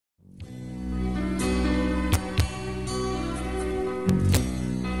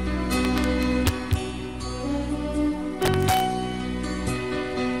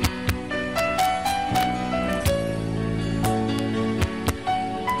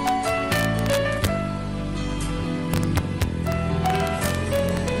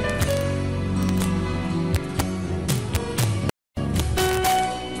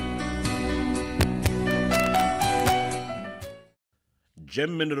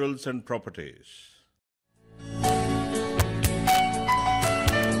Gem minerals and properties.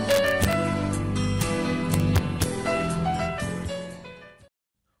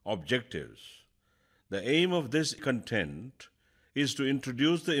 Objectives. The aim of this content is to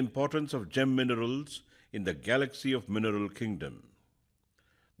introduce the importance of gem minerals in the galaxy of mineral kingdom.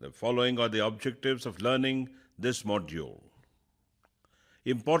 The following are the objectives of learning this module.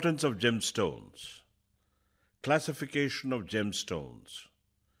 Importance of gemstones. Classification of gemstones.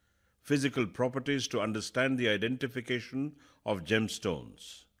 Physical properties to understand the identification of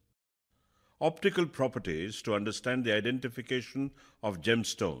gemstones. Optical properties to understand the identification of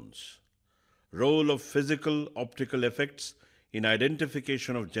gemstones. Role of physical optical effects in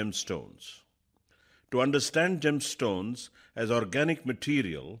identification of gemstones. To understand gemstones as organic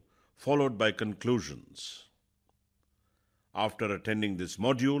material, followed by conclusions. After attending this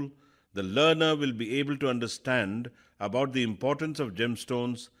module, the learner will be able to understand about the importance of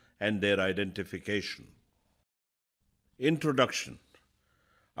gemstones and their identification. Introduction.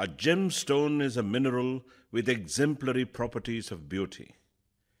 A gemstone is a mineral with exemplary properties of beauty.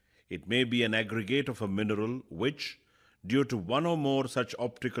 It may be an aggregate of a mineral which, due to one or more such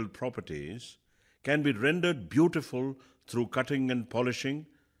optical properties, can be rendered beautiful through cutting and polishing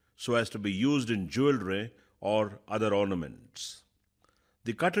so as to be used in jewelry or other ornaments.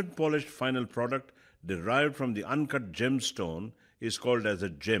 The cut and polished final product derived from the uncut gemstone is called as a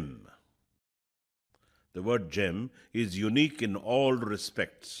gem. The word gem is unique in all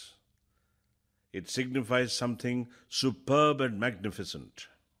respects. It signifies something superb and magnificent.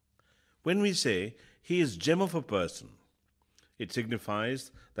 When we say, he is gem of a person, it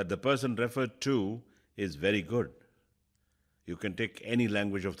signifies that the person referred to is very good. You can take any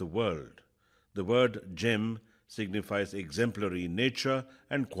language of the world. The word gem signifies exemplary nature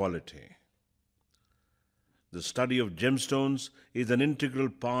and quality. The study of gemstones is an integral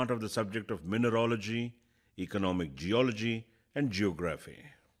part of the subject of mineralogy, economic geology, and geography.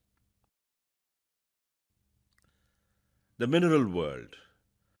 The mineral world.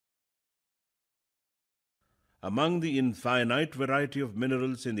 Among the infinite variety of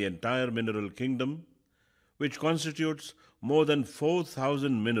minerals in the entire mineral kingdom, which constitutes more than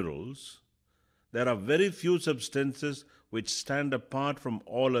 4,000 minerals, there are very few substances which stand apart from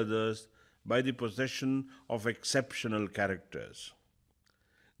all others by the possession of exceptional characters.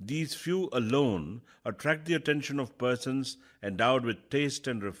 These few alone attract the attention of persons endowed with taste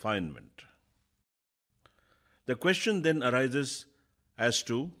and refinement. The question then arises as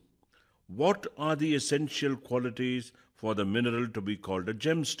to what are the essential qualities for the mineral to be called a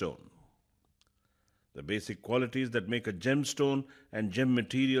gemstone? The basic qualities that make a gemstone and gem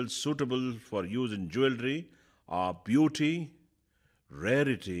material suitable for use in jewelry are beauty,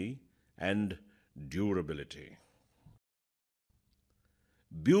 rarity, and durability.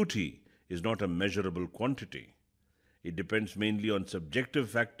 Beauty is not a measurable quantity. It depends mainly on subjective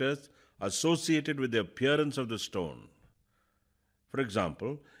factors associated with the appearance of the stone. For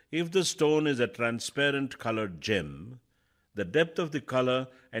example, if the stone is a transparent colored gem, the depth of the color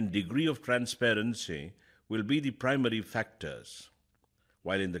and degree of transparency will be the primary factors,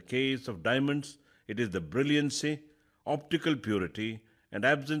 while in the case of diamonds, it is the brilliancy, optical purity, and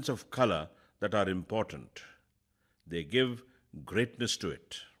absence of color that are important. They give greatness to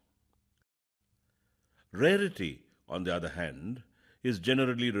it. Rarity, on the other hand, is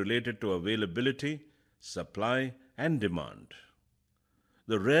generally related to availability, supply, and demand.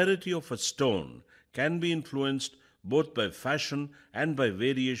 The rarity of a stone can be influenced both by fashion and by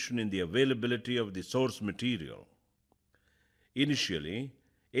variation in the availability of the source material. Initially,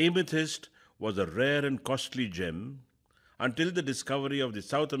 amethyst was a rare and costly gem until the discovery of the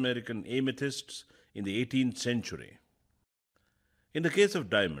South American amethysts in the 18th century. In the case of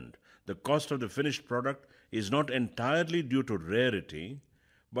diamond, the cost of the finished product is not entirely due to rarity,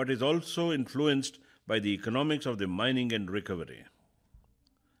 but is also influenced by the economics of the mining and recovery.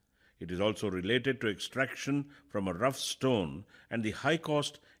 It is also related to extraction from a rough stone and the high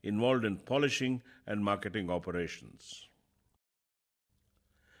cost involved in polishing and marketing operations.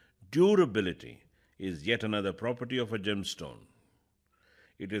 Durability is yet another property of a gemstone.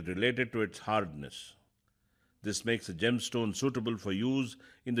 It is related to its hardness. This makes a gemstone suitable for use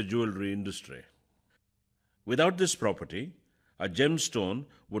in the jewelry industry. Without this property, a gemstone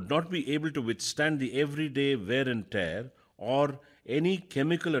would not be able to withstand the everyday wear and tear or any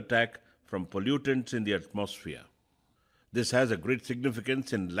chemical attack from pollutants in the atmosphere. This has a great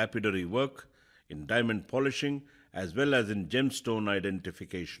significance in lapidary work, in diamond polishing, as well as in gemstone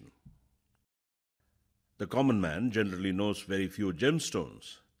identification. The common man generally knows very few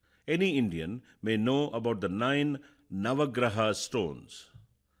gemstones. Any Indian may know about the 9 Navagraha stones.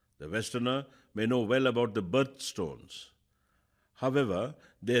 The Westerner may know well about the birthstones. However,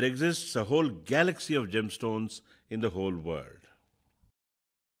 there exists a whole galaxy of gemstones in the whole world.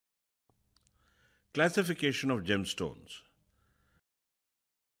 Classification of gemstones.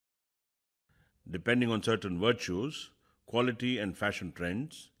 Depending on certain virtues, quality, and fashion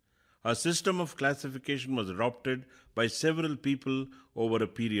trends, a system of classification was adopted by several people over a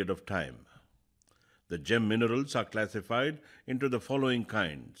period of time. The gem minerals are classified into the following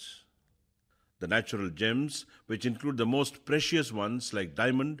kinds: the natural gems, which include the most precious ones like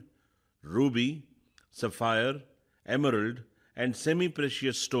diamond, ruby, sapphire, emerald, and semi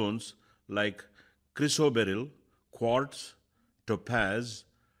precious stones like chrysoberyl, quartz, topaz,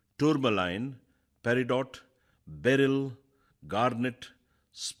 tourmaline, peridot, beryl, garnet,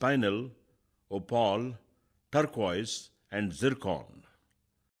 spinel, opal, turquoise, and zircon.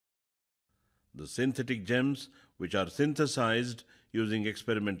 The synthetic gems, which are synthesized using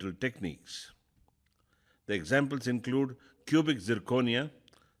experimental techniques. The examples include cubic zirconia,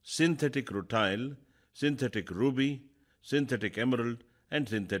 synthetic rutile, synthetic ruby, synthetic emerald, and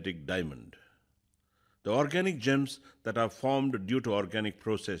synthetic diamond. The organic gems that are formed due to organic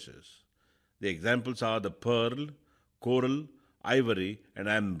processes. The examples are the pearl, coral, ivory, and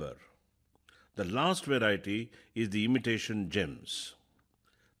amber. The last variety is the imitation gems.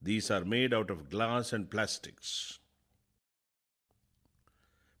 These are made out of glass and plastics.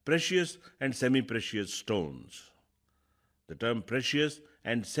 Precious and semi-precious stones. The term precious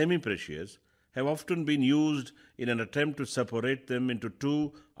and semi-precious have often been used in an attempt to separate them into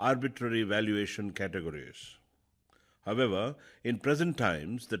two arbitrary valuation categories. However, in present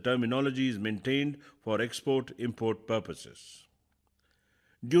times, the terminology is maintained for export-import purposes.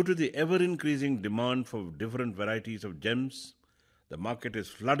 Due to the ever-increasing demand for different varieties of gems, the market is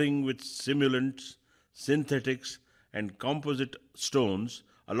flooding with simulants, synthetics, and composite stones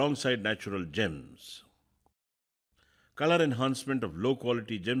alongside natural gems. Color enhancement of low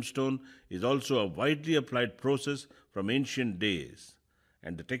quality gemstone is also a widely applied process from ancient days,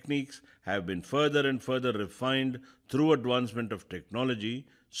 and the techniques have been further and further refined through advancement of technology,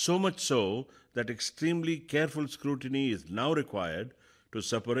 so much so that extremely careful scrutiny is now required to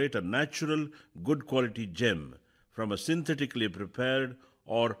separate a natural, good quality gem from a synthetically prepared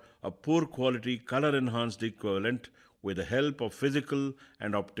or a poor quality color enhanced equivalent with the help of physical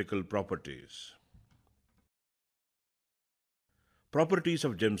and optical properties. Properties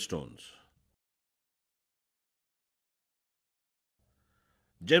of gemstones.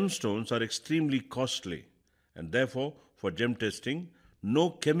 Gemstones are extremely costly, and therefore, for gem testing, no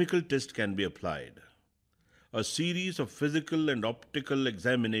chemical test can be applied. A series of physical and optical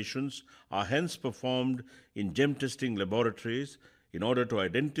examinations are hence performed in gem testing laboratories in order to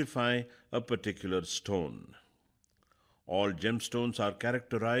identify a particular stone. All gemstones are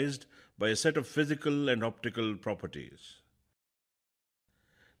characterized by a set of physical and optical properties.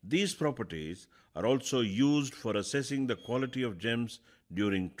 These properties are also used for assessing the quality of gems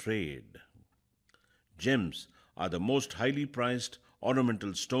during trade. Gems are the most highly priced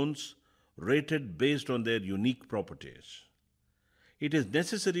ornamental stones, rated based on their unique properties. It is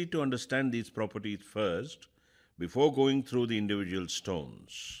necessary to understand these properties first before going through the individual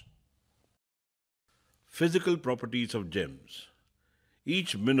stones. Physical properties of gems.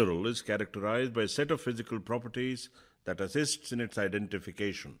 Each mineral is characterized by a set of physical properties that assists in its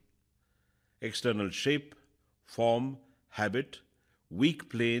identification. External shape, form, habit, weak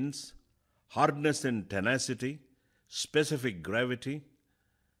planes, hardness and tenacity, specific gravity,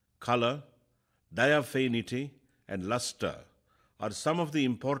 color, diaphanity, and luster are some of the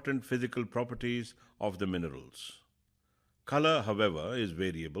important physical properties of the minerals. Color, however, is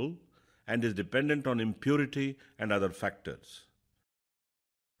variable and is dependent on impurity and other factors.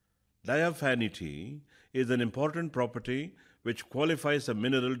 Diaphanity is an important property which qualifies a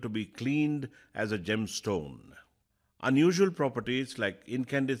mineral to be cleaned as a gemstone. Unusual properties like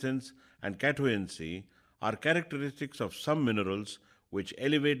incandescence and chatoyancy are characteristics of some minerals which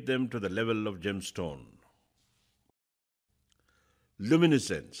elevate them to the level of gemstone.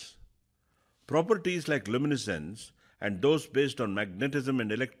 Luminescence. Properties like luminescence and those based on magnetism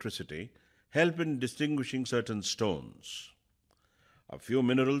and electricity help in distinguishing certain stones. A few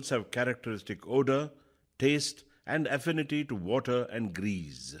minerals have characteristic odor, taste, and affinity to water and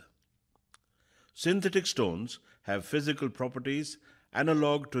grease. Synthetic stones have physical properties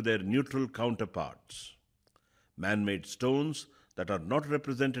analog to their neutral counterparts. Man-made stones that are not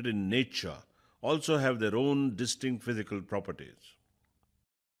represented in nature also have their own distinct physical properties.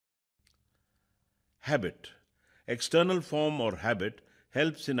 Habit. External form or habit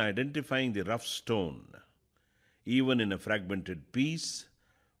helps in identifying the rough stone. Even in a fragmented piece,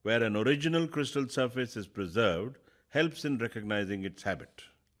 where an original crystal surface is preserved, helps in recognizing its habit.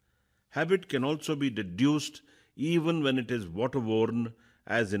 Habit can also be deduced even when it is water-worn,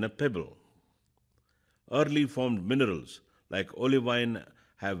 as in a pebble. Early formed minerals like olivine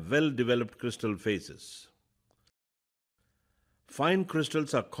have well developed crystal faces. Fine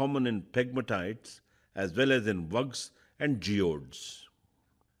crystals are common in pegmatites as well as in wugs and geodes.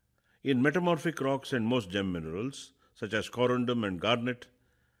 In metamorphic rocks and most gem minerals, such as corundum and garnet,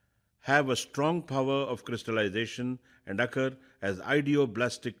 have a strong power of crystallization and occur as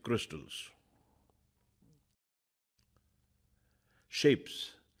ideoblastic crystals.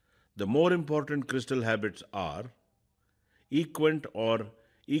 Shapes. The more important crystal habits are equant or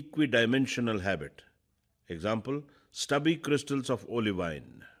equidimensional habit. Example, stubby crystals of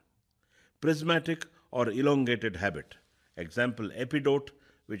olivine. Prismatic or elongated habit. Example, epidote,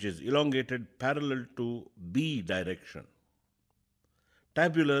 which is elongated parallel to B direction.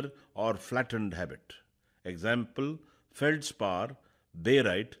 Tabular or flattened habit. Example, feldspar,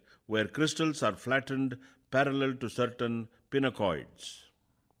 barite, where crystals are flattened parallel to certain pinacoids.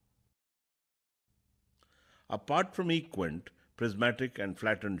 Apart from equant, prismatic, and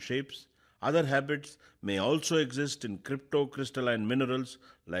flattened shapes, other habits may also exist in cryptocrystalline minerals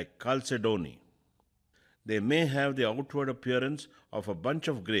like chalcedony. They may have the outward appearance of a bunch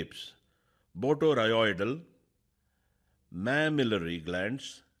of grapes, botorrhoidal, mammillary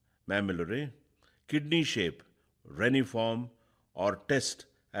glands, mammillary, kidney shape, reniform, or test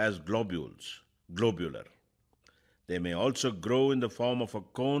as globules, globular. They may also grow in the form of a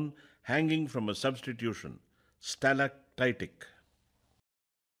cone hanging from a substitution, stalactitic.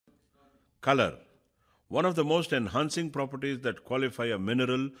 Color. One of the most enhancing properties that qualify a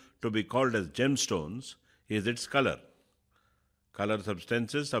mineral to be called as gemstones is its color. Color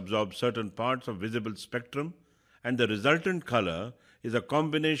substances absorb certain parts of visible spectrum, and the resultant color is a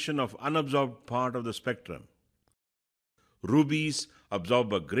combination of unabsorbed part of the spectrum. Rubies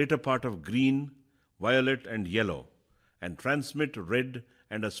absorb a greater part of green, violet, and yellow, and transmit red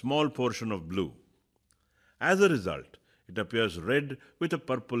and a small portion of blue. As a result, it appears red with a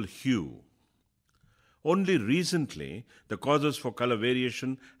purple hue. Only recently, the causes for color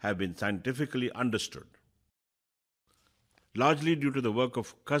variation have been scientifically understood. Largely due to the work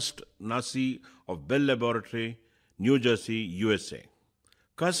of Cust Nasi of Bell Laboratory, New Jersey, USA.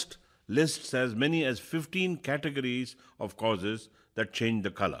 Cust lists as many as 15 categories of causes that change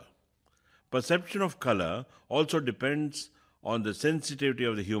the color. Perception of color also depends on the sensitivity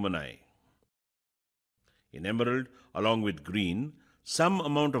of the human eye. In emerald, along with green, some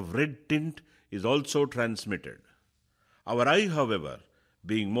amount of red tint is also transmitted. Our eye, however,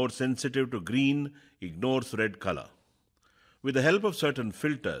 being more sensitive to green, ignores red color. With the help of certain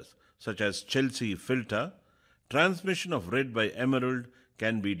filters, such as Chelsea filter, transmission of red by emerald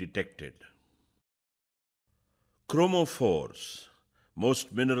can be detected. Chromophores.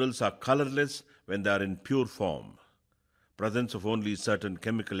 Most minerals are colorless when they are in pure form. Presence of only certain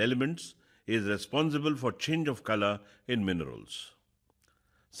chemical elements is responsible for change of color in minerals.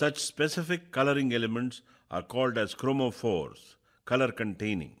 Such specific coloring elements are called as chromophores, color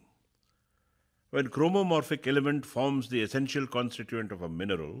containing. When chromomorphic element forms the essential constituent of a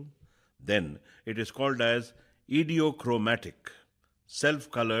mineral, then it is called as idiochromatic,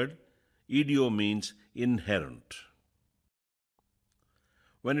 self-colored. Idio means inherent.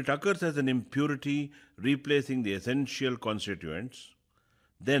 When it occurs as an impurity replacing the essential constituents,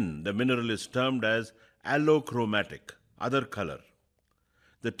 then the mineral is termed as allochromatic, other color.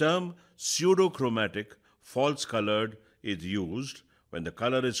 The term pseudochromatic, false colored, is used when the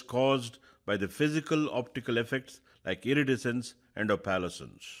color is caused by the physical optical effects like iridescence and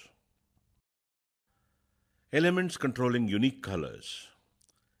opalescence. Elements controlling unique colors.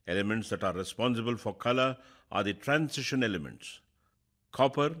 Elements that are responsible for color are the transition elements: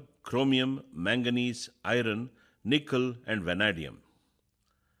 copper, chromium, manganese, iron, nickel, and vanadium.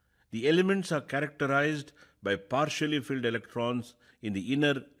 The elements are characterized by partially filled electrons in the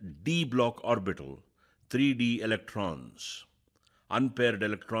inner d block orbital, 3d electrons. Unpaired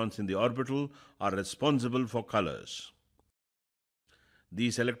electrons in the orbital are responsible for colors.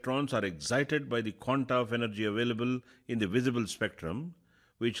 These electrons are excited by the quanta of energy available in the visible spectrum,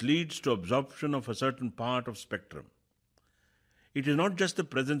 which leads to absorption of a certain part of spectrum. It is not just the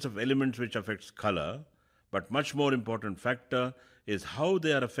presence of elements which affects color, but much more important factor is how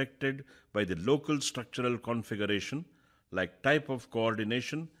they are affected by the local structural configuration, like type of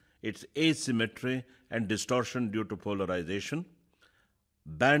coordination, its asymmetry and distortion due to polarization,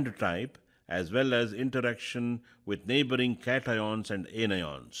 band type, as well as interaction with neighboring cations and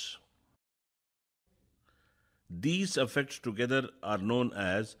anions. These effects together are known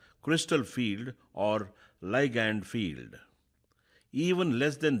as crystal field or ligand field. Even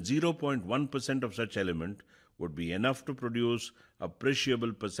less than 0.1% of such element would be enough to produce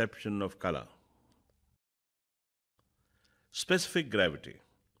appreciable perception of color. Specific gravity.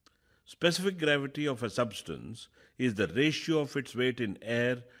 Specific gravity of a substance is the ratio of its weight in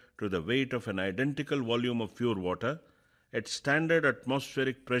air to the weight of an identical volume of pure water at standard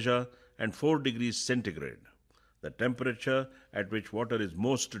atmospheric pressure and 4 degrees centigrade, the temperature at which water is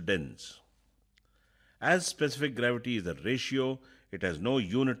most dense. As specific gravity is a ratio, it has no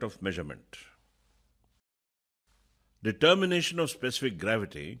unit of measurement. Determination of specific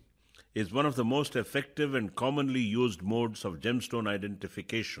gravity is one of the most effective and commonly used modes of gemstone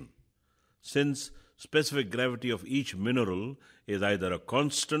identification, since specific gravity of each mineral is either a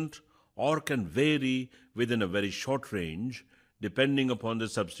constant or can vary within a very short range depending upon the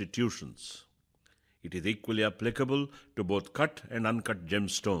substitutions. It is equally applicable to both cut and uncut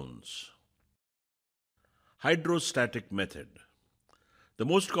gemstones. Hydrostatic method. The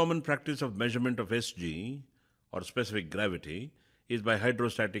most common practice of measurement of SG, or specific gravity, is by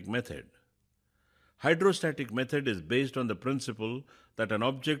hydrostatic method. Hydrostatic method is based on the principle that an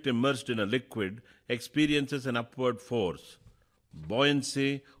object immersed in a liquid experiences an upward force,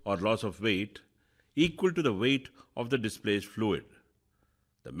 buoyancy or loss of weight, equal to the weight of the displaced fluid.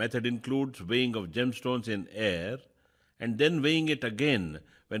 The method includes weighing of gemstones in air and then weighing it again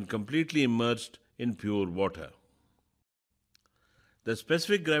when completely immersed in pure water. The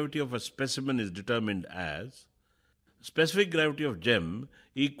specific gravity of a specimen is determined as specific gravity of gem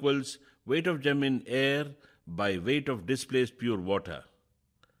equals weight of gem in air by weight of displaced pure water.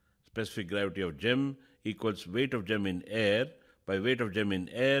 Specific gravity of gem equals weight of gem in air by weight of gem in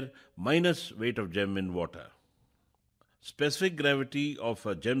air minus weight of gem in water. Specific gravity of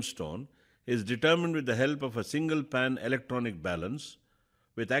a gemstone is determined with the help of a single pan electronic balance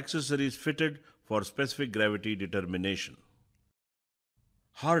with accessories fitted for specific gravity determination.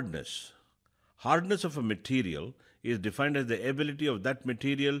 Hardness. Hardness of a material is defined as the ability of that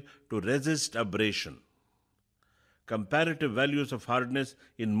material to resist abrasion. Comparative values of hardness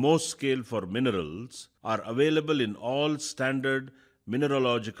in Mohs scale for minerals are available in all standard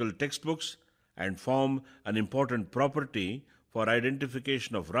mineralogical textbooks and form an important property for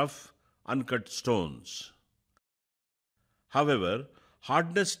identification of rough, uncut stones. However,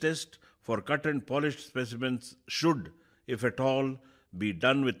 hardness tests for cut and polished specimens should, if at all, be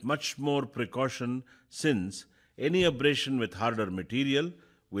done with much more precaution, since any abrasion with harder material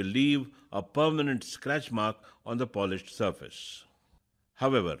will leave a permanent scratch mark on the polished surface.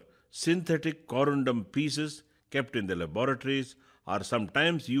 However, synthetic corundum pieces kept in the laboratories are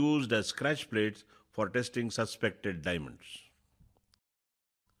sometimes used as scratch plates for testing suspected diamonds.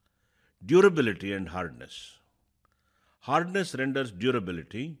 Durability and hardness. Hardness renders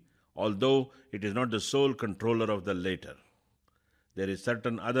durability, although it is not the sole controller of the latter. There is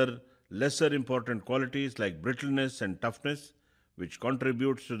certain other lesser important qualities like brittleness and toughness which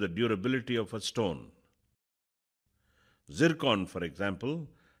contributes to the durability of a stone. Zircon, for example,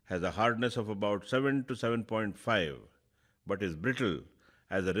 has a hardness of about 7 to 7.5, but is brittle.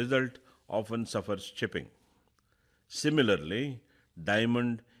 As a result, often suffers chipping. Similarly,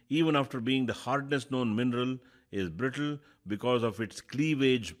 diamond, even after being the hardest known mineral, is brittle because of its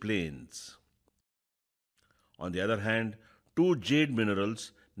cleavage planes. On the other hand, two jade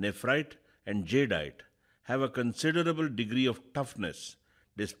minerals, nephrite and jadeite, have a considerable degree of toughness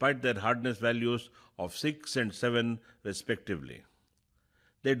despite their hardness values of 6 and 7 respectively.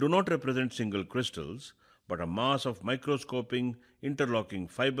 They do not represent single crystals, but a mass of microscopic interlocking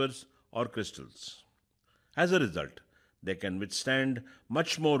fibers or crystals. As a result, they can withstand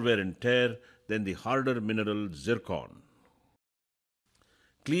much more wear and tear than the harder mineral zircon.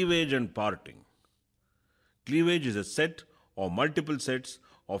 Cleavage and parting. Cleavage is a set or multiple sets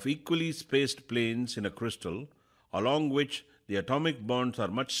of equally spaced planes in a crystal, along which the atomic bonds are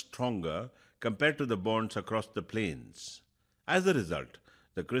much stronger compared to the bonds across the planes. As a result,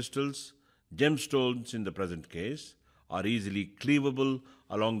 the crystals, gemstones in the present case, are easily cleavable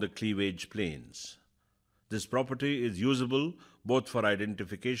along the cleavage planes. This property is usable both for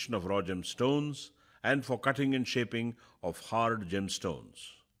identification of raw gemstones and for cutting and shaping of hard gemstones.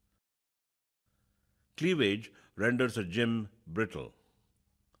 Cleavage renders a gem brittle.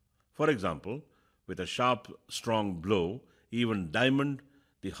 For example, with a sharp, strong blow, even diamond,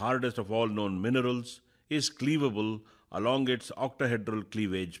 the hardest of all known minerals, is cleavable along its octahedral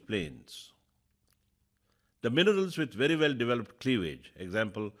cleavage planes. The minerals with very well developed cleavage,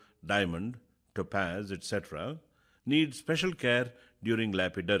 example diamond, topaz, etc., need special care during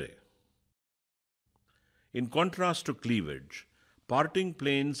lapidary. In contrast to cleavage, parting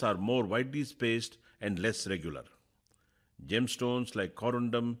planes are more widely spaced and less regular. Gemstones like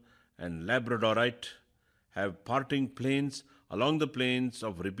corundum and labradorite have parting planes along the planes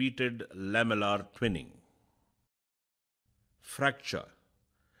of repeated lamellar twinning. Fracture.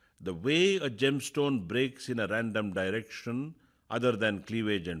 The way a gemstone breaks in a random direction other than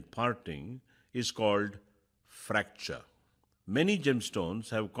cleavage and parting is called fracture. Many gemstones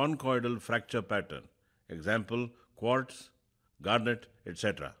have conchoidal fracture pattern. Example, quartz, garnet,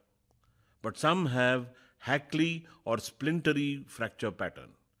 etc. But some have hackly or splintery fracture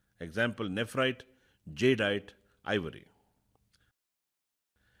pattern. Example, nephrite, jadeite, ivory.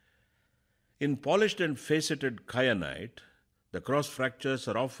 In polished and faceted kyanite, the cross fractures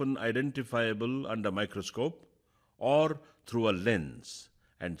are often identifiable under microscope or through a lens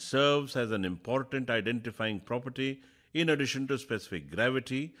and serves as an important identifying property in addition to specific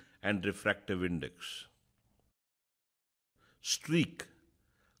gravity and refractive index. Streak.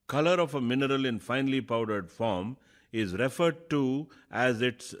 Color of a mineral in finely powdered form is referred to as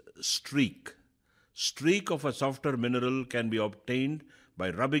its streak. Streak of a softer mineral can be obtained by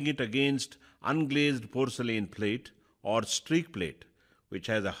rubbing it against unglazed porcelain plate or streak plate, which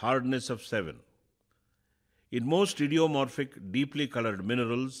has a hardness of 7. In most idiomorphic, deeply colored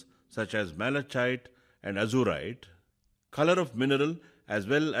minerals, such as malachite and azurite, color of mineral as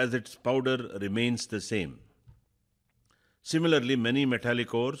well as its powder remains the same. Similarly, many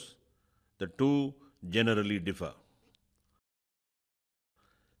metallic ores, the two generally differ.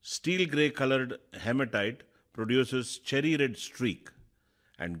 Steel grey colored hematite produces cherry red streak,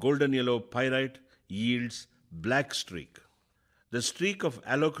 and golden yellow pyrite yields black streak. The streak of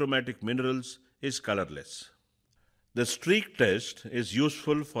allochromatic minerals is colorless. The streak test is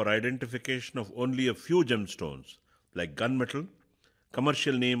useful for identification of only a few gemstones like gunmetal,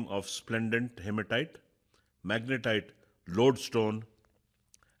 commercial name of splendent hematite, magnetite, lodestone,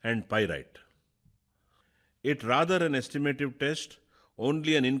 and pyrite. It rather an estimative test,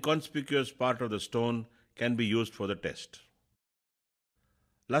 only an inconspicuous part of the stone can be used for the test.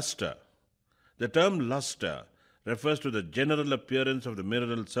 Luster. The term luster refers to the general appearance of the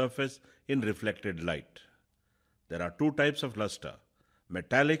mineral surface in reflected light. There are two types of luster,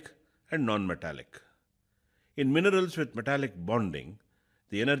 metallic and non-metallic. In minerals with metallic bonding,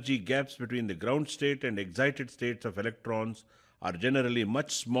 the energy gaps between the ground state and excited states of electrons are generally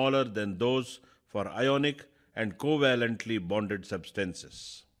much smaller than those for ionic and covalently bonded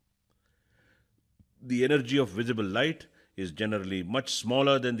substances. The energy of visible light is generally much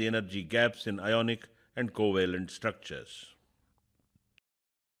smaller than the energy gaps in ionic and covalent structures.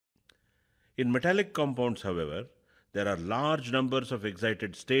 In metallic compounds, however, there are large numbers of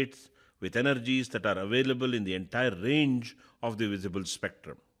excited states with energies that are available in the entire range of the visible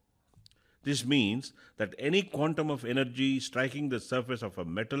spectrum. This means that any quantum of energy striking the surface of a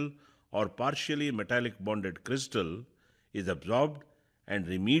metal or partially metallic bonded crystal is absorbed and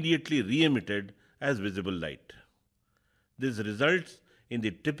immediately re-emitted as visible light. This results in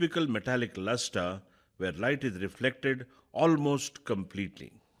the typical metallic luster where light is reflected almost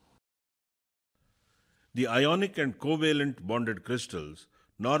completely. The ionic and covalent bonded crystals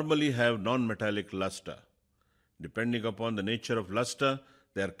normally have non-metallic luster. Depending upon the nature of luster,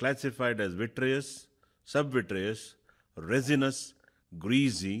 they are classified as vitreous, subvitreous, resinous,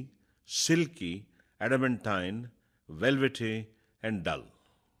 greasy, silky, adamantine, velvety, and dull.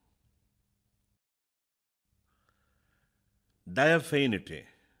 Diaphanity.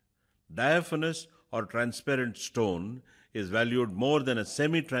 Diaphanous or transparent stone is valued more than a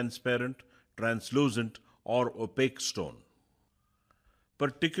semi-transparent, translucent, or opaque stone.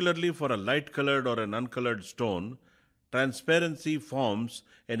 Particularly for a light-colored or an uncolored stone, transparency forms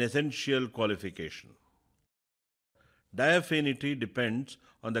an essential qualification. Diaphanity depends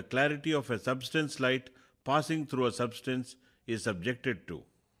on the clarity of a substance light passing through a substance is subjected to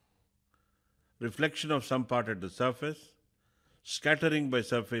reflection of some part at the surface, scattering by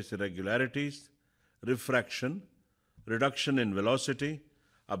surface irregularities, refraction, reduction in velocity,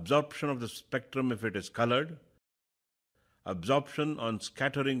 absorption of the spectrum if it is colored, absorption on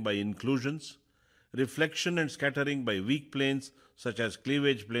scattering by inclusions, reflection and scattering by weak planes such as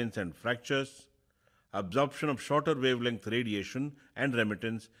cleavage planes and fractures, absorption of shorter wavelength radiation and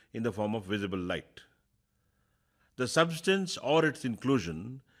remittance in the form of visible light. The substance or its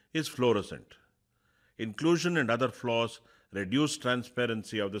inclusion is fluorescent. Inclusion and other flaws reduce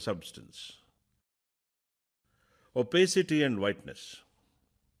transparency of the substance. Opacity and whiteness.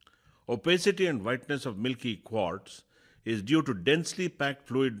 Opacity and whiteness of milky quartz is due to densely packed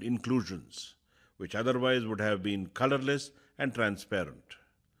fluid inclusions, which otherwise would have been colorless and transparent.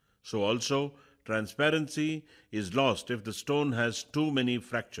 So also, transparency is lost if the stone has too many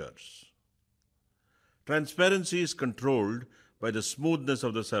fractures. Transparency is controlled by the smoothness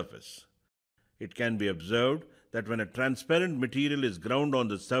of the surface. It can be observed that when a transparent material is ground on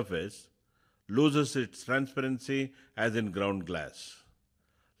the surface, loses its transparency as in ground glass.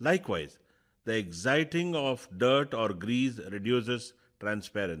 Likewise, the exciting of dirt or grease reduces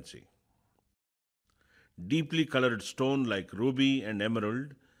transparency. Deeply colored stone like ruby and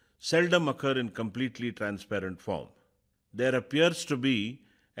emerald seldom occur in completely transparent form. There appears to be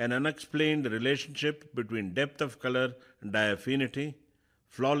an unexplained relationship between depth of color and diaphanity,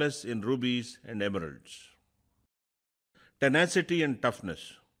 flawless in rubies and emeralds. Tenacity and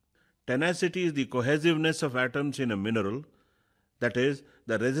toughness. Tenacity is the cohesiveness of atoms in a mineral, that is,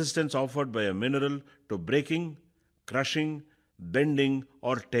 the resistance offered by a mineral to breaking, crushing, bending,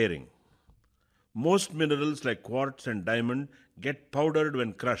 or tearing. Most minerals like quartz and diamond get powdered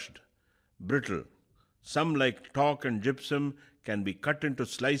when crushed, brittle. Some like talc and gypsum can be cut into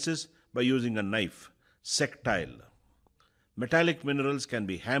slices by using a knife, sectile. Metallic minerals can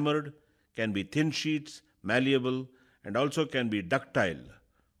be hammered, can be thin sheets, malleable, and also can be ductile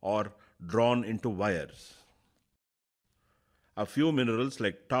or drawn into wires. A few minerals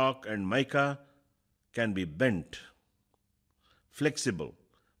like talc and mica can be bent, flexible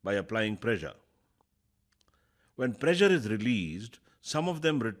by applying pressure. When pressure is released, some of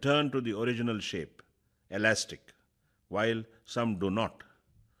them return to the original shape, elastic, while some do not.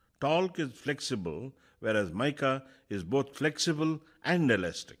 Talc is flexible, whereas mica is both flexible and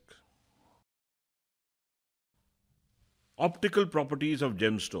elastic. Optical properties of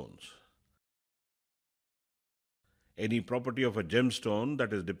gemstones. Any property of a gemstone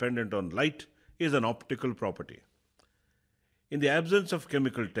that is dependent on light is an optical property. In the absence of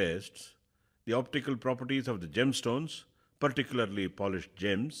chemical tests, the optical properties of the gemstones, particularly polished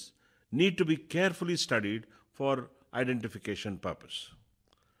gems, need to be carefully studied for identification purpose.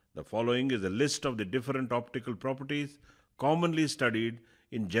 The following is a list of the different optical properties commonly studied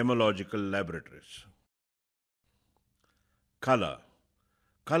in gemological laboratories. Color.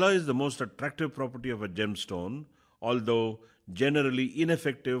 Color is the most attractive property of a gemstone, although generally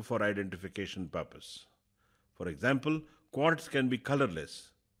ineffective for identification purpose. For example, quartz can be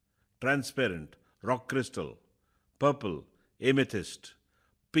colorless, transparent, rock crystal, purple, amethyst,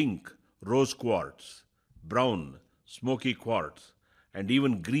 pink, rose quartz, brown, smoky quartz, and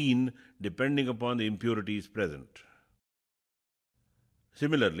even green depending upon the impurities present.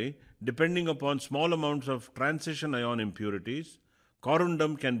 Similarly, depending upon small amounts of transition ion impurities,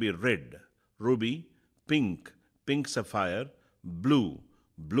 corundum can be red, ruby, pink, pink sapphire, blue,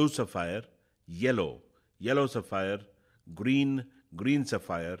 blue sapphire, yellow, yellow sapphire, green, green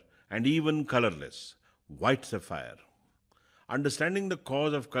sapphire, and even colorless, white sapphire. Understanding the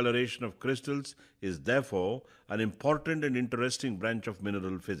cause of coloration of crystals is therefore an important and interesting branch of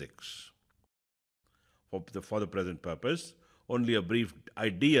mineral physics. For the present purpose, only a brief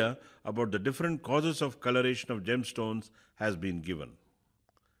idea about the different causes of coloration of gemstones has been given.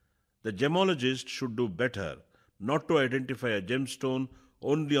 The gemologist should do better not to identify a gemstone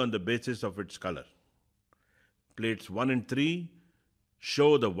only on the basis of its color. Plates 1 and 3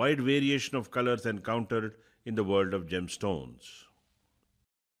 show the wide variation of colors encountered in the world of gemstones.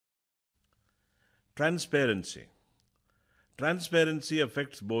 Transparency. Transparency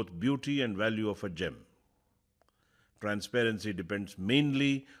affects both beauty and value of a gem. Transparency depends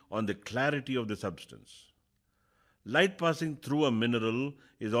mainly on the clarity of the substance. Light passing through a mineral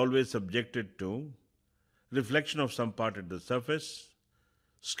is always subjected to reflection of some part at the surface,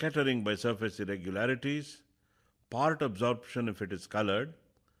 scattering by surface irregularities, part absorption if it is colored,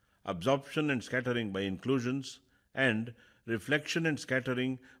 absorption and scattering by inclusions, and reflection and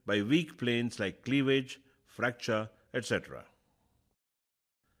scattering by weak planes like cleavage, fracture, etc.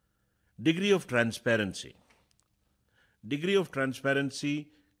 Degree of transparency. Degree of transparency,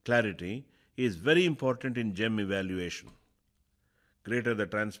 clarity, is very important in gem evaluation. Greater the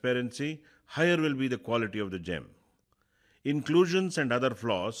transparency, higher will be the quality of the gem. Inclusions and other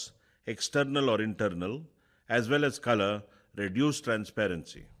flaws, external or internal, as well as color, reduce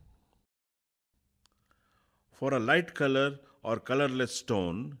transparency. For a light color or colorless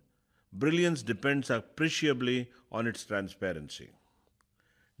stone, brilliance depends appreciably on its transparency.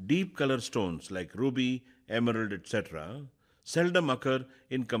 Deep color stones like ruby, emerald, etc., seldom occur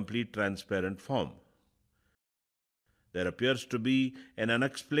in complete transparent form. There appears to be an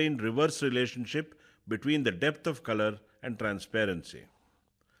unexplained reverse relationship between the depth of color and transparency,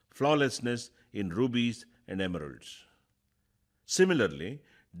 flawlessness in rubies and emeralds. Similarly,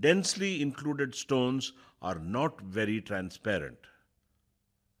 densely included stones are not very transparent.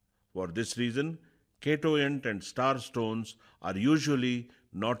 For this reason, chatoyant and star stones are usually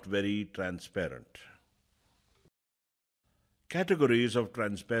not very transparent. Categories of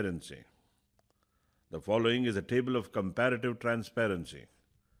transparency. The following is a table of comparative transparency.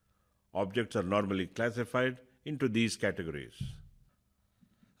 Objects are normally classified into these categories.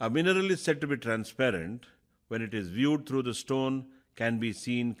 A mineral is said to be transparent when it is viewed through the stone can be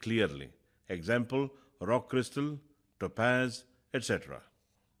seen clearly. Example, rock crystal, topaz, etc.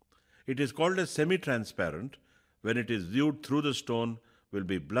 It is called as semi-transparent when it is viewed through the stone will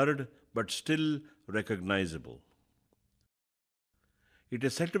be blurred but still recognizable. It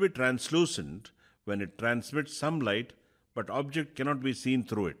is said to be translucent when it transmits some light but object cannot be seen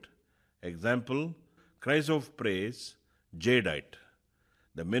through it. Example, chrysoprase, jadeite.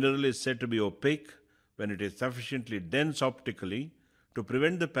 The mineral is said to be opaque when it is sufficiently dense optically to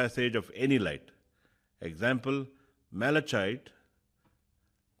prevent the passage of any light. Example, malachite,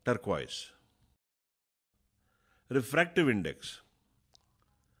 turquoise. Refractive index.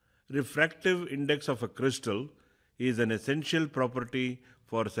 Refractive index of a crystal is an essential property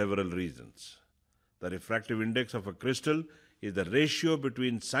for several reasons. The refractive index of a crystal is the ratio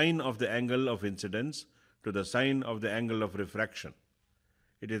between sine of the angle of incidence to the sine of the angle of refraction.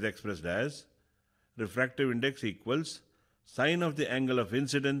 It is expressed as refractive index equals sine of the angle of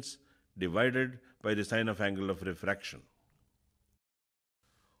incidence divided by the sine of angle of refraction.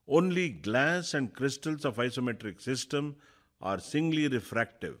 Only glass and crystals of isometric system are singly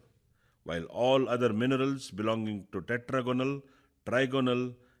refractive, while all other minerals belonging to tetragonal,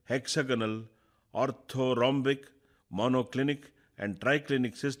 trigonal, hexagonal, orthorhombic, monoclinic and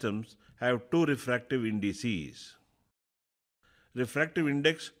triclinic systems have two refractive indices. Refractive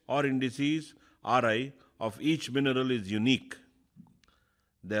index or indices Ri of each mineral is unique.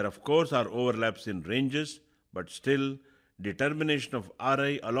 There of course are overlaps in ranges, but still determination of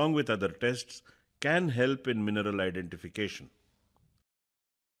Ri along with other tests can help in mineral identification.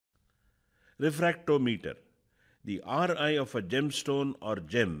 Refractometer. The Ri of a gemstone or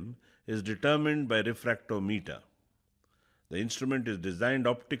gem is determined by refractometer. The instrument is designed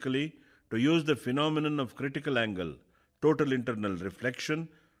optically to use the phenomenon of critical angle, total internal reflection,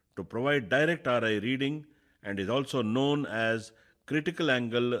 to provide direct Ri reading and is also known as critical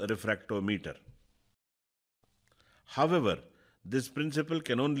angle refractometer. However, this principle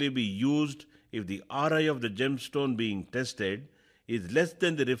can only be used if the Ri of the gemstone being tested is less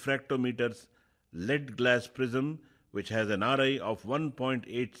than the refractometer's lead glass prism, which has an Ri of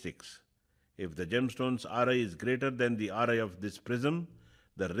 1.86. If the gemstone's Ri is greater than the Ri of this prism,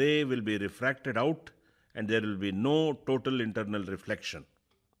 the ray will be refracted out and there will be no total internal reflection.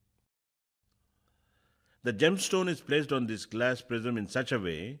 The gemstone is placed on this glass prism in such a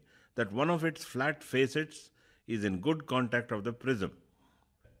way that one of its flat facets is in good contact of the prism.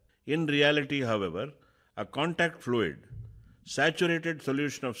 In reality, however, a contact fluid, saturated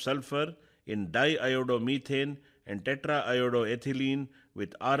solution of sulfur in diiodomethane and tetraiodoethylene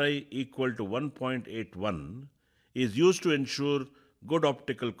with Ri equal to 1.81 is used to ensure good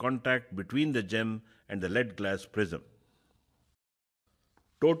optical contact between the gem and the lead glass prism.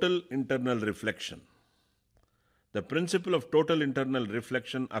 Total internal reflection. The principle of total internal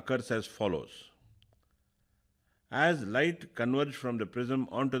reflection occurs as follows. As light converges from the prism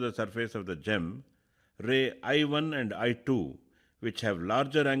onto the surface of the gem, ray I1 and I2, which have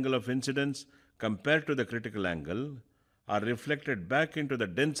larger angle of incidence compared to the critical angle, are reflected back into the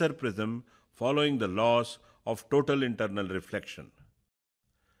denser prism following the laws of total internal reflection.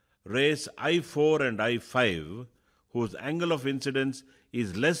 Rays I4 and I5, whose angle of incidence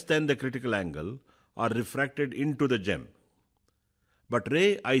is less than the critical angle, are refracted into the gem. But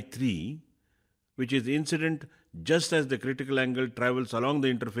ray I3, which is incident just as the critical angle travels along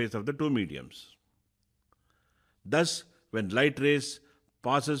the interface of the two mediums. Thus, when light rays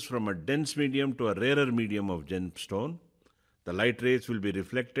passes from a dense medium to a rarer medium of gemstone, the light rays will be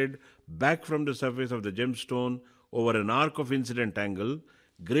reflected back from the surface of the gemstone over an arc of incident angle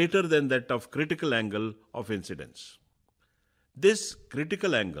greater than that of critical angle of incidence. This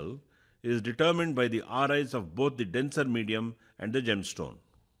critical angle is determined by the Ri's of both the denser medium and the gemstone.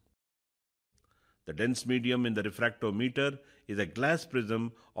 The dense medium in the refractometer is a glass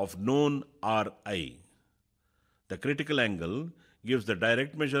prism of known Ri. The critical angle gives the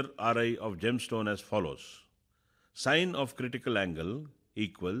direct measure Ri of gemstone as follows. Sine of critical angle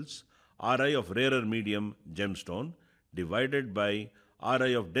equals Ri of rarer medium gemstone divided by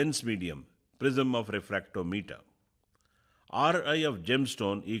Ri of dense medium prism of refractometer. Ri of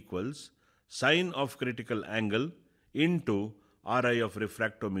gemstone equals sine of critical angle into Ri of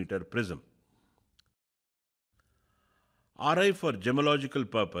refractometer prism. Ri for gemological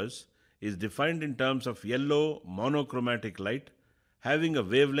purpose is defined in terms of yellow monochromatic light having a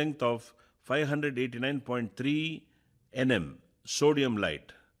wavelength of 589.3 nm sodium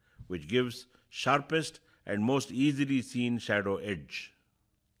light, which gives sharpest and most easily seen shadow edge.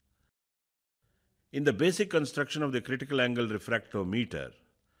 In the basic construction of the critical angle refractometer,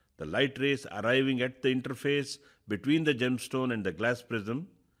 the light rays arriving at the interface between the gemstone and the glass prism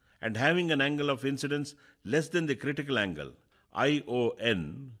and having an angle of incidence less than the critical angle,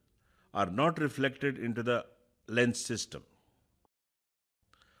 ION, are not reflected into the lens system.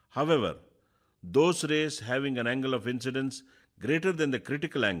 However, those rays having an angle of incidence greater than the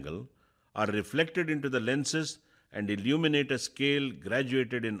critical angle are reflected into the lenses and illuminate a scale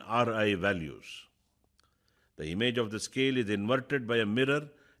graduated in Ri values. The image of the scale is inverted by a mirror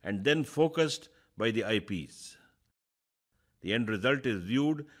and then focused by the eyepiece. The end result is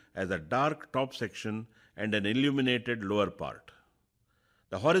viewed as a dark top section and an illuminated lower part.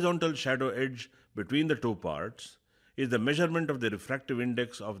 The horizontal shadow edge between the two parts is the measurement of the refractive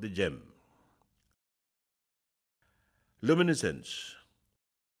index of the gem. Luminescence.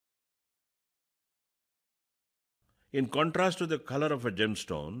 In contrast to the color of a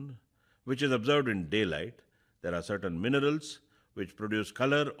gemstone, which is observed in daylight, there are certain minerals which produce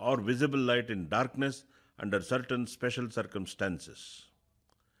color or visible light in darkness under certain special circumstances.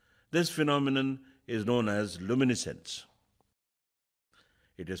 This phenomenon is known as luminescence.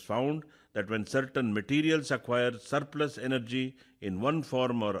 It is found that when certain materials acquire surplus energy in one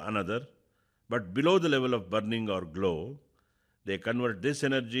form or another, but below the level of burning or glow, they convert this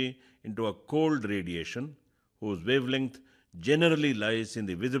energy into a cold radiation whose wavelength generally lies in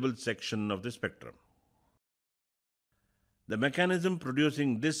the visible section of the spectrum. The mechanism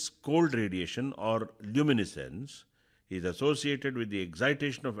producing this cold radiation or luminescence is associated with the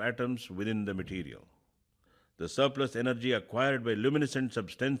excitation of atoms within the material. The surplus energy acquired by luminescent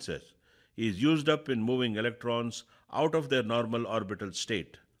substances is used up in moving electrons out of their normal orbital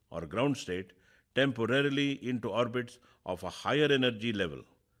state or ground state temporarily into orbits of a higher energy level,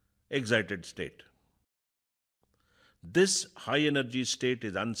 excited state. This high energy state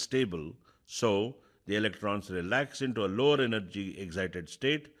is unstable, so the electrons relax into a lower energy excited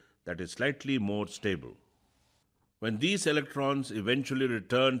state that is slightly more stable. When these electrons eventually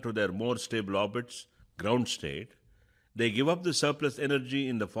return to their more stable orbits, ground state, they give up the surplus energy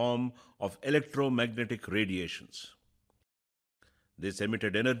in the form of electromagnetic radiations. This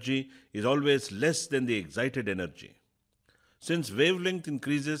emitted energy is always less than the excited energy. Since wavelength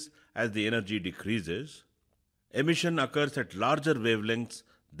increases as the energy decreases, emission occurs at larger wavelengths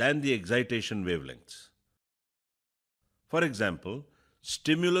than the excitation wavelengths. For example,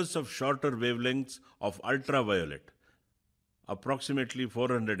 stimulus of shorter wavelengths of ultraviolet, approximately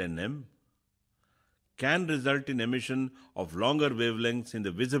 400 nm, can result in emission of longer wavelengths in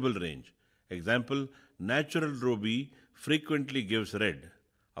the visible range. Example, natural ruby frequently gives red,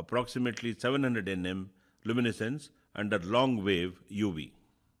 approximately 700 nm luminescence under long wave UV.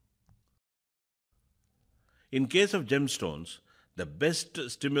 In case of gemstones, the best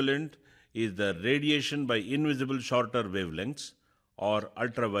stimulant is the radiation by invisible shorter wavelengths or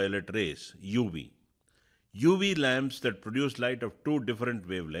ultraviolet rays, UV. UV lamps that produce light of two different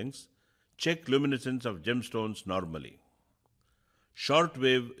wavelengths check luminescence of gemstones normally. Short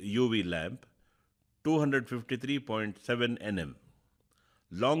wave UV lamp 253.7 nm.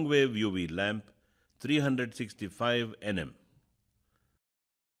 Long wave UV lamp 365 nm.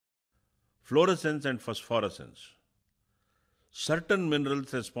 Fluorescence and phosphorescence. Certain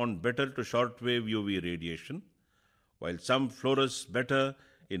minerals respond better to short-wave UV radiation, while some fluoresce better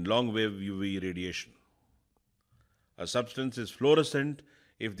in long-wave UV radiation. A substance is fluorescent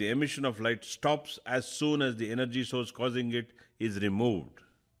if the emission of light stops as soon as the energy source causing it is removed.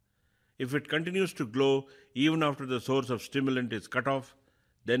 If it continues to glow even after the source of stimulant is cut off,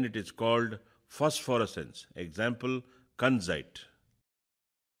 then it is called phosphorescence. Example, kunzite.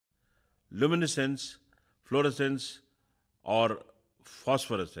 Luminescence, fluorescence, or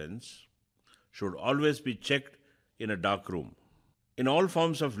phosphorescence should always be checked in a dark room. In all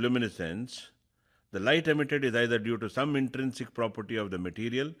forms of luminescence, the light emitted is either due to some intrinsic property of the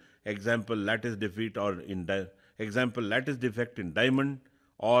material, example lattice defect in diamond,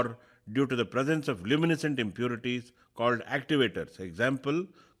 or due to the presence of luminescent impurities called activators, example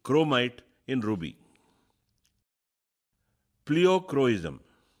chromite in ruby. Pleochroism.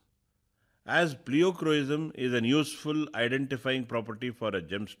 As pleochroism is an useful identifying property for a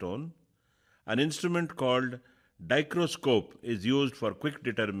gemstone, an instrument called dichroscope is used for quick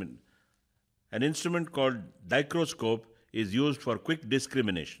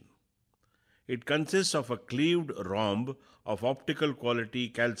discrimination. It consists of a cleaved rhomb of optical quality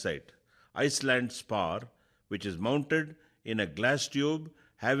calcite, Iceland spar, which is mounted in a glass tube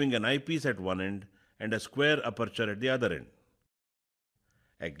having an eyepiece at one end and a square aperture at the other end.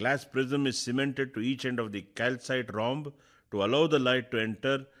 A glass prism is cemented to each end of the calcite rhomb to allow the light to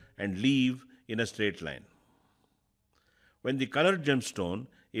enter and leave in a straight line. When the colored gemstone,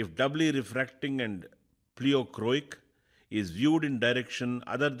 if doubly refracting and pleochroic, is viewed in direction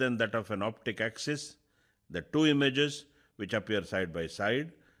other than that of an optic axis, the two images, which appear side by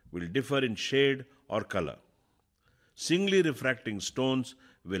side, will differ in shade or color. Singly refracting stones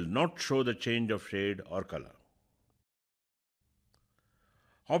will not show the change of shade or color.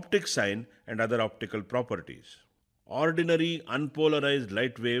 Optic sign and other optical properties. Ordinary unpolarized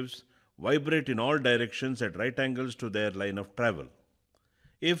light waves vibrate in all directions at right angles to their line of travel.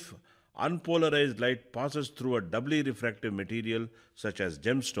 If unpolarized light passes through a doubly refractive material such as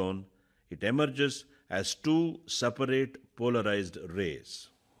gemstone, it emerges as two separate polarized rays.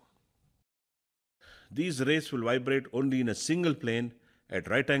 These rays will vibrate only in a single plane at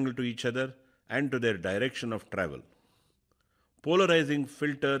right angle to each other and to their direction of travel. Polarizing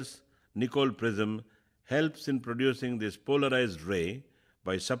filters Nicol prism helps in producing this polarized ray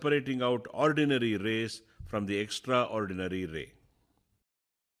by separating out ordinary rays from the extraordinary ray.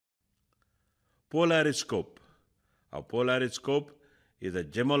 Polariscope. A polariscope is a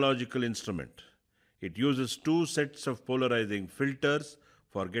gemological instrument. It uses two sets of polarizing filters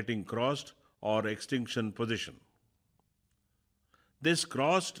for getting crossed or extinction position. This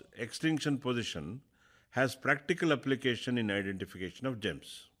crossed extinction position has practical application in identification of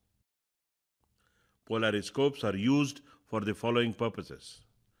gems. Polariscopes are used for the following purposes: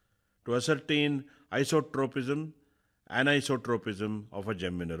 to ascertain isotropism, anisotropism of a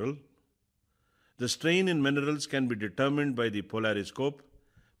gem mineral. The strain in minerals can be determined by the polariscope.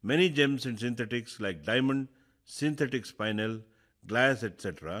 Many gems in synthetics like diamond, synthetic spinel, glass,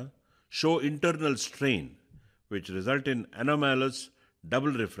 etc. show internal strain, which result in anomalous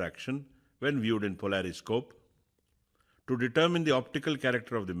double refraction when viewed in polariscope. To determine the optical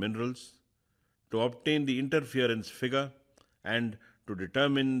character of the minerals, to obtain the interference figure, and to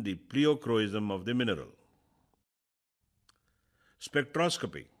determine the pleochroism of the mineral.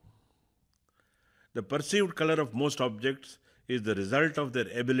 Spectroscopy. The perceived color of most objects is the result of their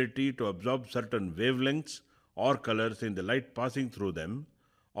ability to absorb certain wavelengths or colors in the light passing through them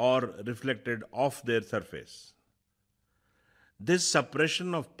or reflected off their surface. This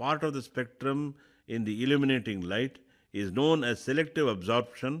suppression of part of the spectrum in the illuminating light is known as selective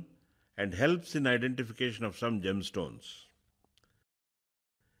absorption and helps in identification of some gemstones.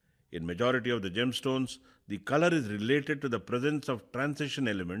 In majority of the gemstones, the color is related to the presence of transition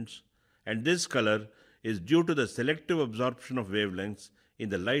elements, and this color is due to the selective absorption of wavelengths in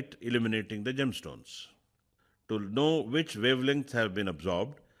the light illuminating the gemstones. To know which wavelengths have been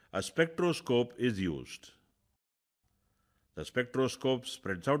absorbed, a spectroscope is used. The spectroscope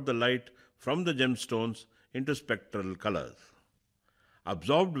spreads out the light from the gemstones into spectral colors.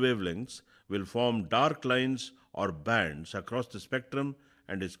 Absorbed wavelengths will form dark lines or bands across the spectrum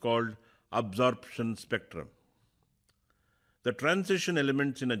and is called absorption spectrum. The transition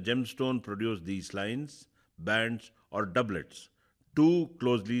elements in a gemstone produce these lines, bands, or doublets, two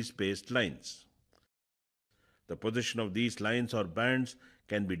closely spaced lines. The position of these lines or bands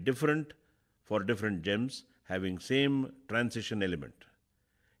can be different for different gems having same transition element.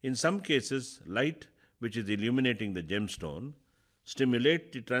 In some cases, light, which is illuminating the gemstone,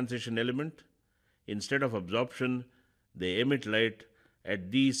 stimulate the transition element. Instead of absorption, they emit light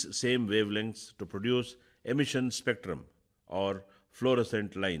at these same wavelengths to produce emission spectrum or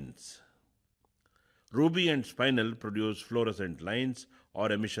fluorescent lines. Ruby and spinel produce fluorescent lines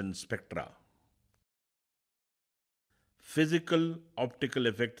or emission spectra. Physical optical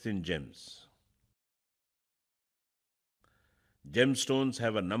effects in gems. Gemstones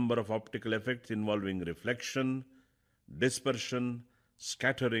have a number of optical effects involving reflection, dispersion,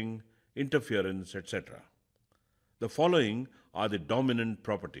 scattering, interference, etc. The following are the dominant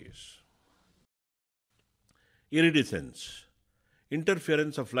properties. Iridescence.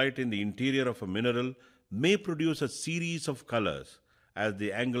 Interference of light in the interior of a mineral may produce a series of colors as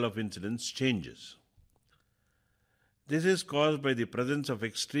the angle of incidence changes. This is caused by the presence of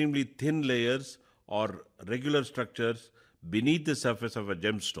extremely thin layers or regular structures beneath the surface of a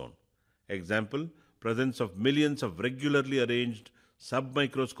gemstone. Example, presence of millions of regularly arranged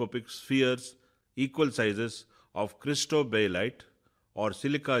submicroscopic spheres equal sizes of cristobalite or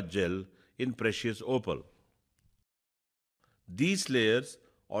silica gel in precious opal. These layers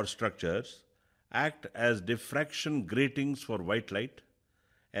or structures act as diffraction gratings for white light,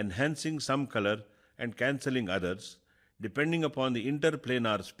 enhancing some color and cancelling others, depending upon the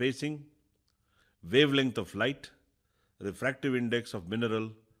interplanar spacing, wavelength of light, refractive index of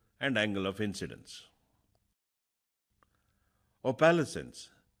mineral, and angle of incidence. Opalescence.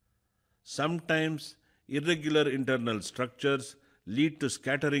 Sometimes irregular internal structures lead to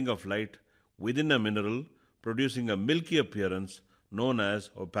scattering of light within a mineral, producing a milky appearance known as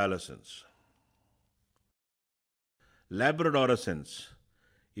opalescence. Labradorescence.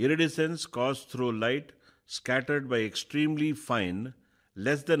 Iridescence caused through light scattered by extremely fine,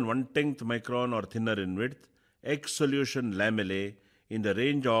 less than 1/10 micron or thinner in width, X-solution lamellae in the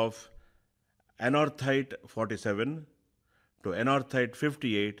range of anorthite 47 to anorthite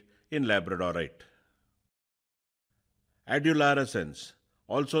 58 in labradorite. Adularescence,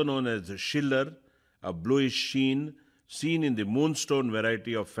 also known as schiller, a bluish sheen seen in the moonstone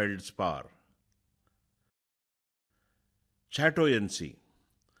variety of feldspar. Chatoyancy.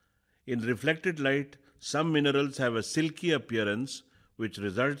 In reflected light, some minerals have a silky appearance which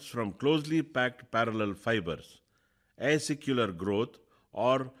results from closely packed parallel fibers, acicular growth,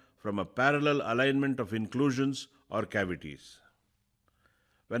 or from a parallel alignment of inclusions or cavities.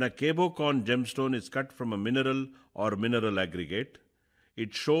 When a cabochon gemstone is cut from a mineral or mineral aggregate,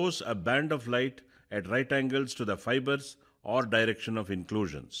 it shows a band of light at right angles to the fibers or direction of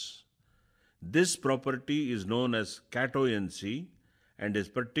inclusions. This property is known as chatoyancy and is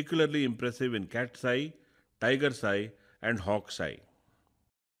particularly impressive in cat's eye, tiger's eye, and hawk's eye.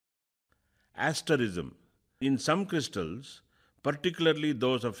 Asterism. In some crystals, particularly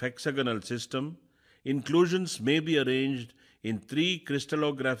those of hexagonal system, inclusions may be arranged in 3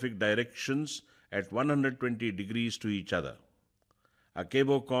 crystallographic directions at 120 degrees to each other. A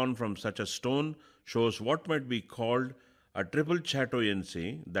cabochon from such a stone shows what might be called a triple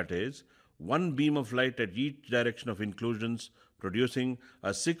chatoyancy, that is, one beam of light at each direction of inclusions, producing a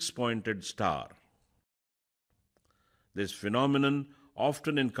 6-pointed star. This phenomenon,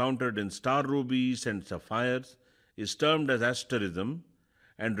 often encountered in star rubies and sapphires, is termed as asterism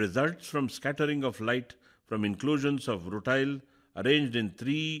and results from scattering of light from inclusions of rutile arranged in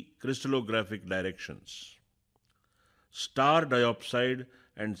 3 crystallographic directions. Star diopside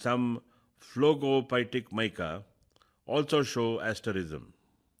and some phlogopitic mica also show asterism.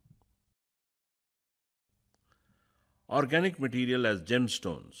 Organic material as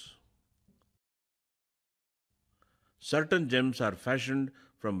gemstones. Certain gems are fashioned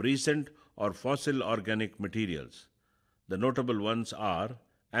from recent or fossil organic materials. The notable ones are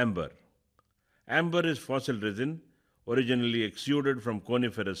amber. Amber is fossil resin, originally exuded from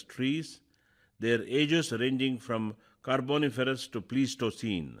coniferous trees, their ages ranging from Carboniferous to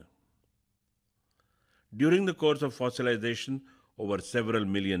Pleistocene. During the course of fossilization over several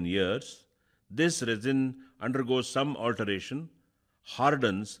million years, this resin undergoes some alteration,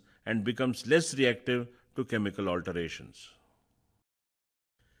 hardens, and becomes less reactive to chemical alterations.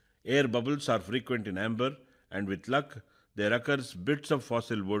 Air bubbles are frequent in amber, and with luck, there occurs bits of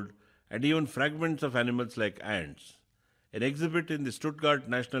fossil wood and even fragments of animals like ants. An exhibit in the Stuttgart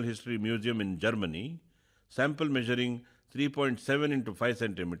National History Museum in Germany, sample measuring 3.7 into 5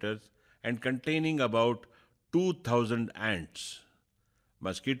 centimeters and containing about 2,000 ants,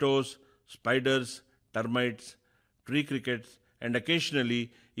 mosquitoes, spiders, termites, tree crickets, and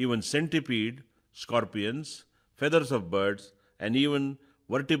occasionally even centipede, scorpions, feathers of birds, and even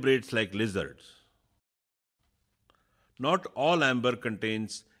vertebrates like lizards. Not all amber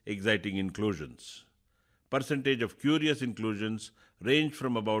contains exciting inclusions. Percentage of curious inclusions range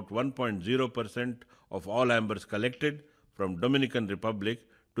from about 1.0% of all ambers collected from Dominican Republic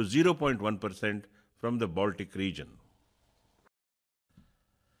to 0.1% from the Baltic region.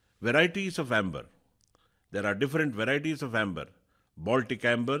 Varieties of amber. There are different varieties of amber: Baltic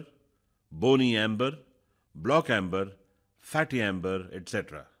amber, bony amber, block amber, fatty amber,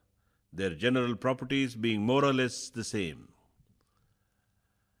 etc. Their general properties being more or less the same.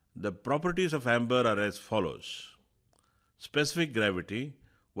 The properties of amber are as follows: specific gravity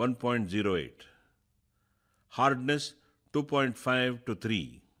 1.08, hardness 2.5 to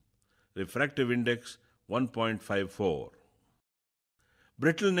 3, refractive index 1.54.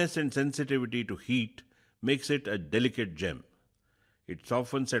 Brittleness and sensitivity to heat makes it a delicate gem. It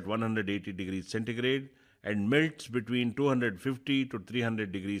softens at 180 degrees centigrade and melts between 250 to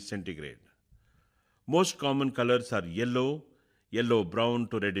 300 degrees centigrade. Most common colors are yellow, yellow-brown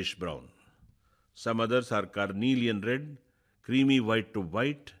to reddish-brown. Some others are carnelian red, creamy white to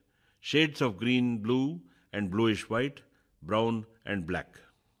white, shades of green-blue and bluish-white, brown and black.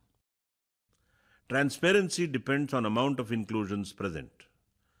 Transparency depends on amount of inclusions present.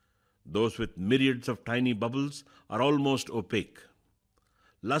 Those with myriads of tiny bubbles are almost opaque.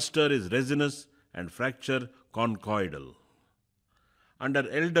 Luster is resinous and fracture conchoidal. Under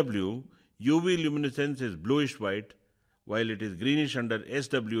LW, UV luminescence is bluish white, while it is greenish under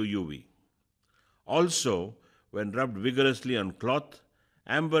SW-UV. Also, when rubbed vigorously on cloth,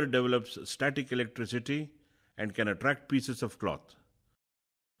 amber develops static electricity and can attract pieces of cloth.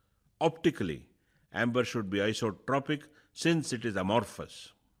 Optically, amber should be isotropic since it is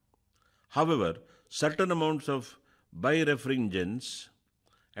amorphous. However, certain amounts of birefringence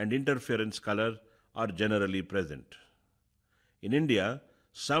and interference color are generally present. In India,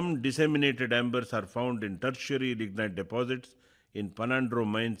 some disseminated ambers are found in tertiary lignite deposits in Panandro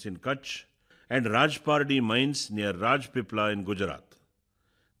mines in Kutch and Rajpardi mines near Rajpipla in Gujarat.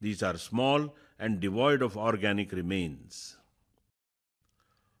 These are small and devoid of organic remains.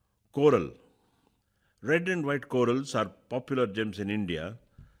 Coral. Red and white corals are popular gems in India,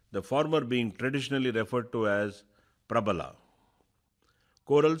 the former being traditionally referred to as prabala.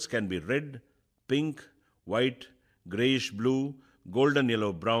 Corals can be red, pink, white, greyish blue, golden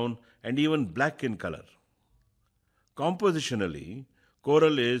yellow brown, and even black in color. Compositionally,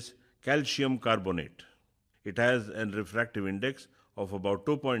 coral is calcium carbonate. It has a refractive index of about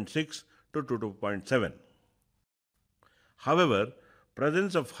 2.6 to 2.7. However,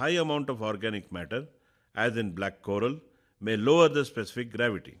 presence of high amount of organic matter, as in black coral, may lower the specific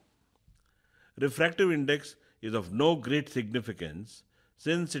gravity. Refractive index is of no great significance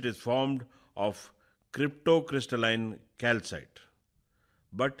since it is formed of cryptocrystalline calcite.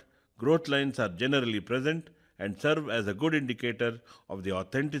 But growth lines are generally present and serve as a good indicator of the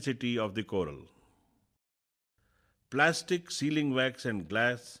authenticity of the coral. Plastic, sealing wax, and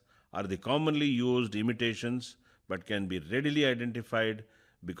glass are the commonly used imitations but can be readily identified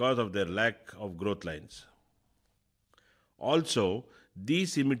because of their lack of growth lines. Also,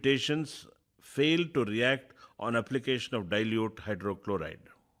 these imitations fail to react on application of dilute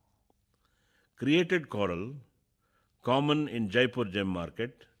hydrochloride. Created coral, common in Jaipur gem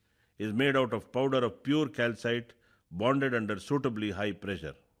market, is made out of powder of pure calcite bonded under suitably high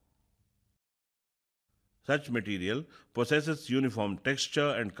pressure. Such material possesses uniform texture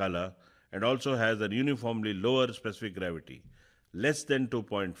and color and also has a uniformly lower specific gravity, less than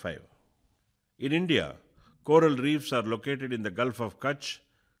 2.5. In India, coral reefs are located in the Gulf of Kutch,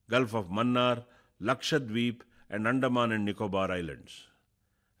 Gulf of Mannar, Lakshadweep, and Andaman and Nicobar Islands.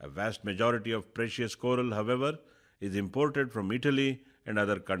 A vast majority of precious coral, however, is imported from Italy and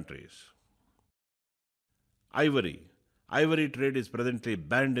other countries. Ivory. Ivory trade is presently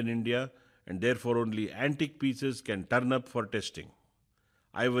banned in India and therefore only antique pieces can turn up for testing.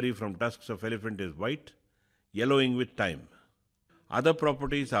 Ivory from tusks of elephant is white, yellowing with time. Other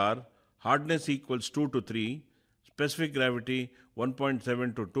properties are hardness equals 2 to 3, specific gravity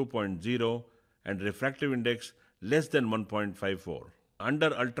 1.7 to 2.0, and refractive index less than 1.54.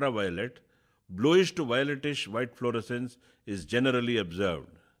 Under ultraviolet, bluish to violetish white fluorescence is generally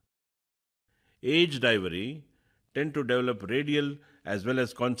observed. Aged ivory tend to develop radial as well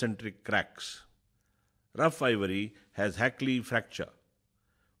as concentric cracks. Rough ivory has Hackley fracture.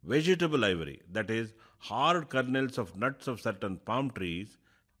 Vegetable ivory, that is, hard kernels of nuts of certain palm trees,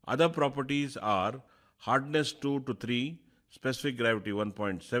 other properties are hardness 2 to 3, specific gravity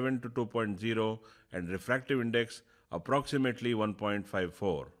 1.7 to 2.0, and refractive index approximately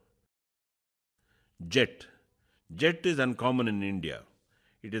 1.54. Jet. Jet is uncommon in India.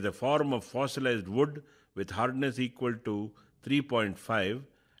 It is a form of fossilized wood with hardness equal to 3.5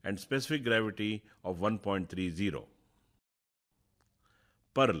 and specific gravity of 1.30.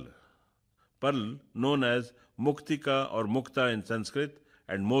 Pearl. Pearl, known as Muktika or Mukta in Sanskrit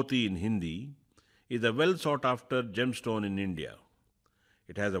and Moti in Hindi, is a well sought after gemstone in India.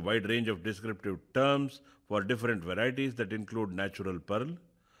 It has a wide range of descriptive terms for different varieties that include natural pearl,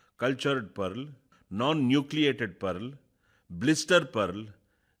 cultured pearl, non-nucleated pearl, blister pearl,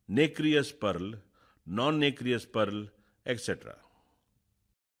 nacreous pearl, non-nacreous pearl, etc.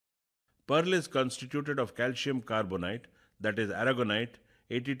 Pearl is constituted of calcium carbonate, that is aragonite,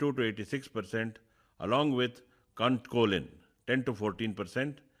 82 to 86%, along with concholine, 10 to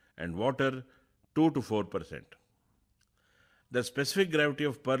 14%, and water, 2 to 4%. The specific gravity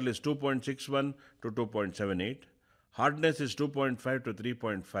of pearl is 2.61 to 2.78, hardness is 2.5 to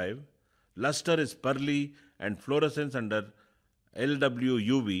 3.5, luster is pearly, and fluorescence under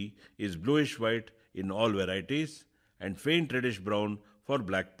LWUV is bluish white in all varieties and faint reddish brown for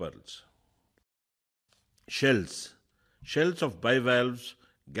black pearls. Shells. Shells of bivalves,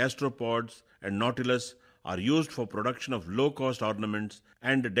 gastropods, and nautilus are used for production of low-cost ornaments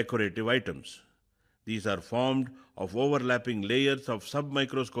and decorative items. These are formed of overlapping layers of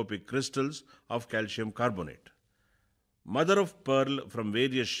submicroscopic crystals of calcium carbonate. Mother of pearl from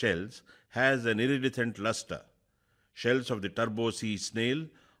various shells has an iridescent luster. Shells of the turbo sea snail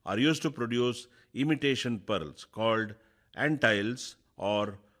are used to produce imitation pearls called antiles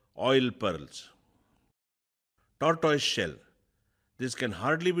or oil pearls. Tortoise shell. This can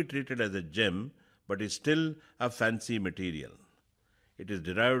hardly be treated as a gem but is still a fancy material. It is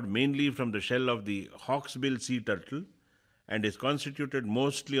derived mainly from the shell of the hawksbill sea turtle and is constituted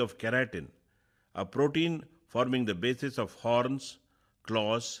mostly of keratin, a protein forming the basis of horns,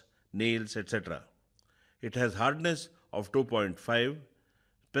 claws, nails, etc. It has hardness of 2.5,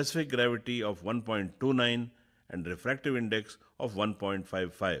 specific gravity of 1.29, and refractive index of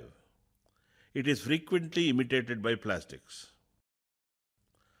 1.55. It is frequently imitated by plastics.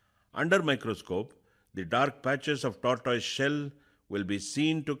 Under microscope, the dark patches of tortoise shell will be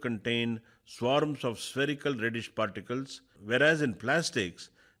seen to contain swarms of spherical reddish particles, whereas in plastics,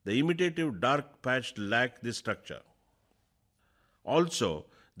 the imitative dark patch lack this structure. Also,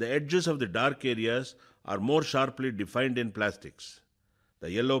 the edges of the dark areas are more sharply defined in plastics.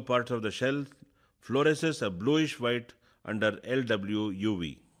 The yellow parts of the shell fluoresces a bluish white under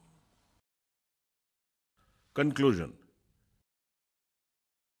LWUV. Conclusion.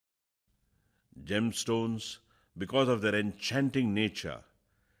 Gemstones, because of their enchanting nature,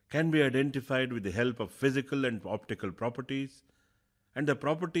 can be identified with the help of physical and optical properties, and the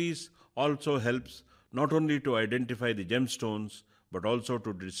properties also helps not only to identify the gemstones but also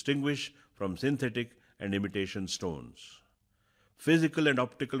to distinguish from synthetic and imitation stones. Physical and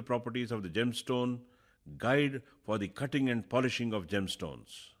optical properties of the gemstone guide for the cutting and polishing of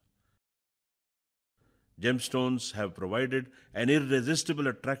gemstones. Gemstones have provided an irresistible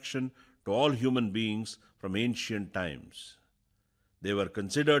attraction to all human beings from ancient times. They were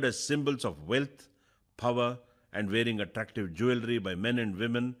considered as symbols of wealth, power, and wearing attractive jewelry by men and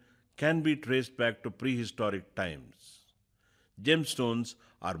women can be traced back to prehistoric times. Gemstones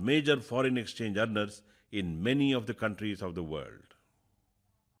are major foreign exchange earners in many of the countries of the world.